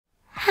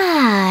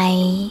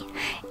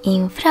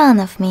In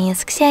front of me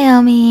is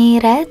Xiaomi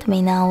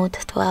Redmi Note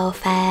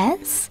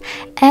 12s,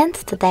 and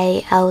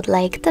today I would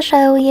like to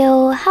show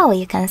you how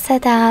you can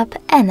set up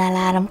an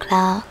alarm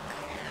clock.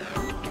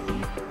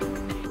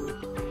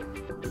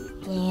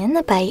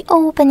 Begin by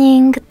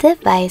opening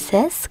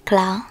Devices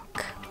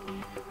Clock.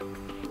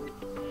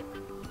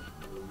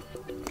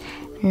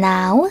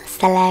 Now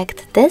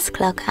select this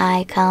clock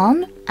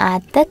icon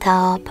at the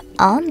top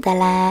on the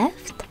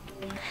left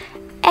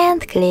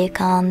and click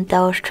on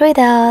those three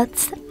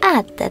dots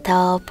at the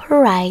top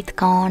right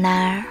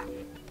corner.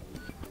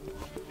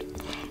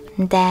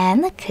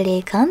 Then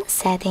click on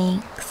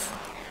Settings.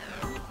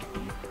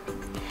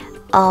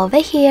 Over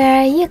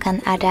here you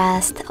can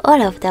adjust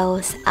all of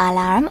those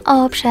alarm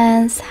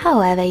options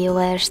however you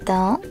wish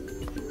to.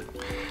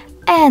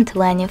 And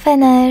when you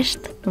finished,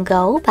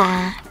 go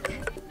back.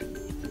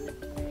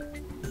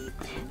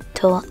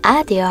 To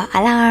add your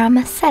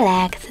alarm,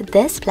 select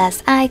this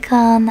plus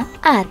icon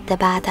at the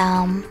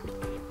bottom.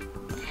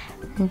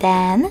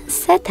 Then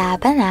set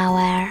up an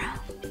hour.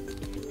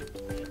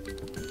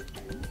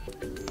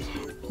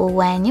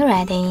 When you're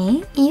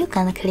ready, you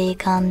can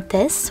click on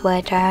this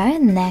switcher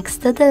next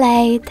to the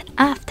light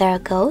after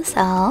it goes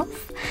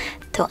off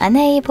to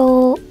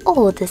enable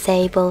or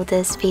disable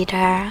this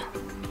feature.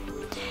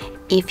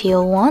 If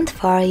you want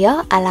for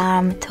your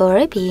alarm to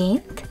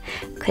repeat,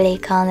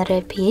 click on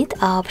Repeat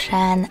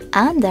option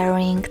under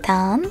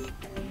Ringtone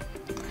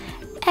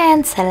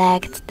and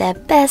select the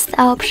best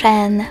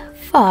option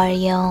for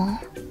you.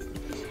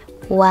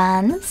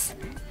 Once,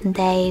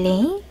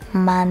 daily,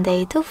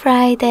 Monday to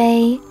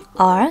Friday,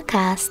 or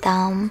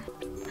custom.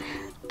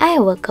 I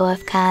will go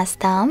with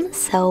custom,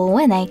 so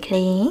when I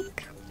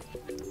click,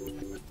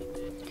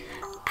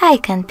 I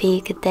can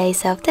pick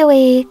days of the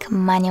week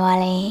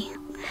manually.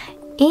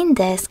 In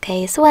this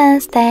case,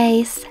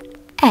 Wednesdays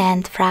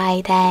and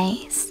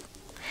Fridays.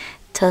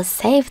 To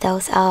save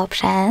those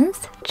options,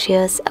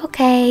 choose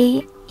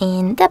OK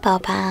in the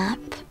pop-up.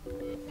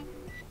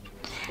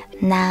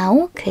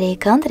 Now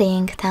click on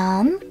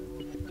Ringtone.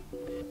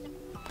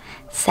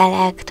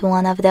 Select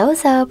one of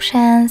those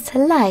options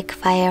like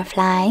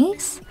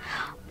Fireflies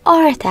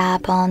or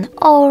tap on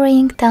All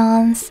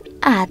Ringtones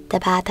at the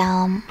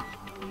bottom.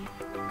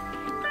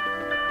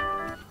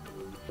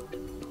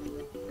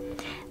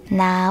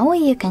 Now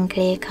you can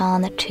click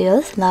on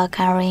Choose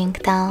Local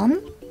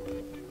Ringtone.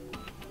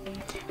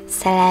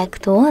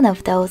 Select one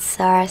of those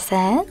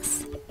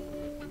sources.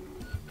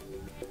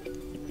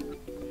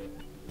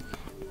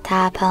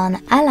 Tap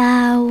on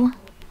Allow.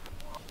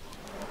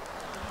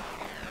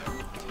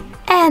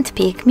 And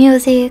pick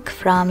music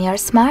from your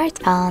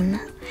smartphone.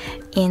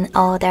 In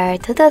order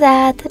to do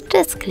that,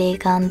 just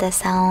click on the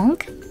song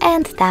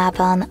and tap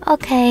on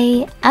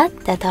OK at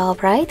the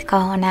top right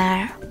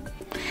corner.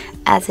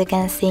 As you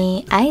can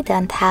see, I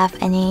don't have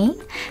any,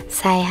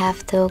 so I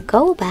have to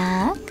go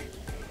back.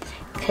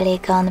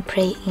 Click on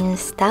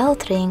Pre-installed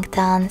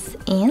ringtones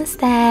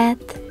instead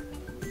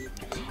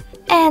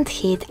and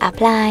hit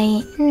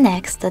Apply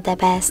next to the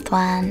best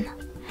one,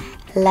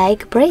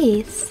 like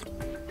Breeze.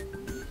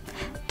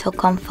 To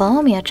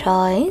confirm your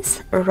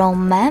choice,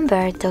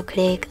 remember to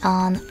click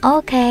on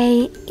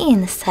OK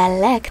in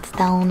Select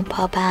Tone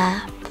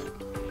pop-up.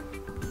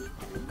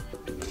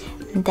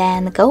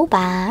 Then go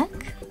back.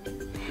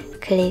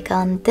 Click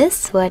on this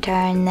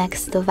switcher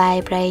next to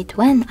Vibrate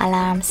when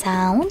alarm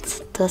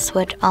sounds to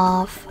switch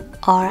off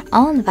or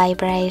on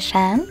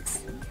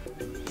vibrations.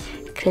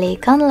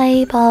 Click on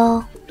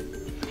Label.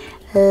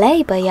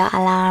 Label your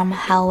alarm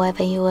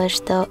however you wish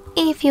to,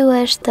 if you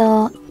wish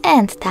to,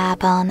 and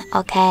tap on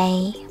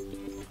OK.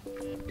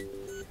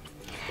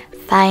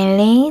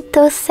 Finally,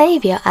 to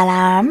save your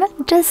alarm,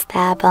 just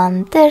tap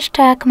on this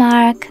check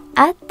mark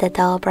at the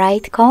top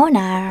right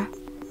corner.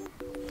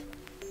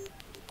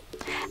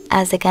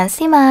 As you can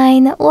see,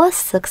 mine was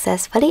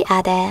successfully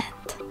added.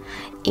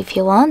 If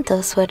you want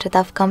to switch it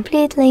off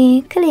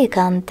completely, click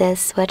on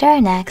this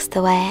switcher next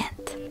to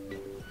it.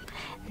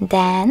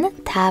 Then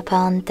tap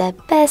on the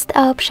best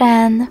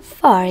option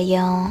for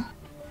you.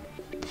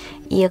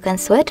 You can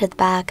switch it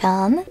back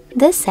on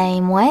the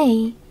same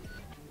way.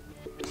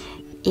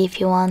 If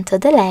you want to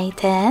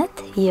delete it,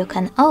 you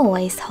can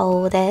always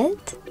hold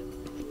it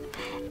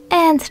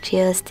and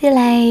choose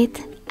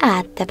Delete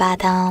at the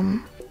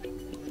bottom.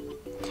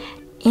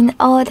 In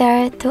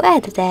order to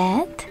edit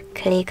it,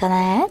 click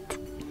on it,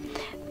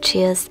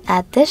 choose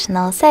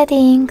Additional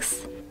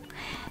Settings,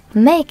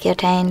 make your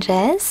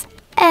changes,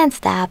 and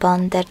tap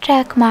on the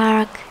check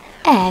mark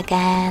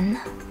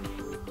again.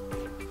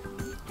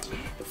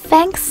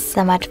 Thanks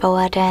so much for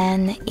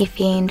watching. If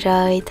you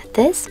enjoyed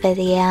this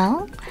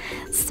video,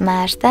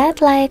 smash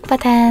that like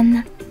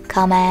button,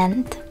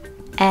 comment,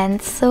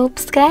 and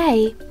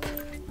subscribe.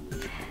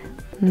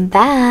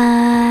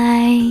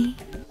 Bye!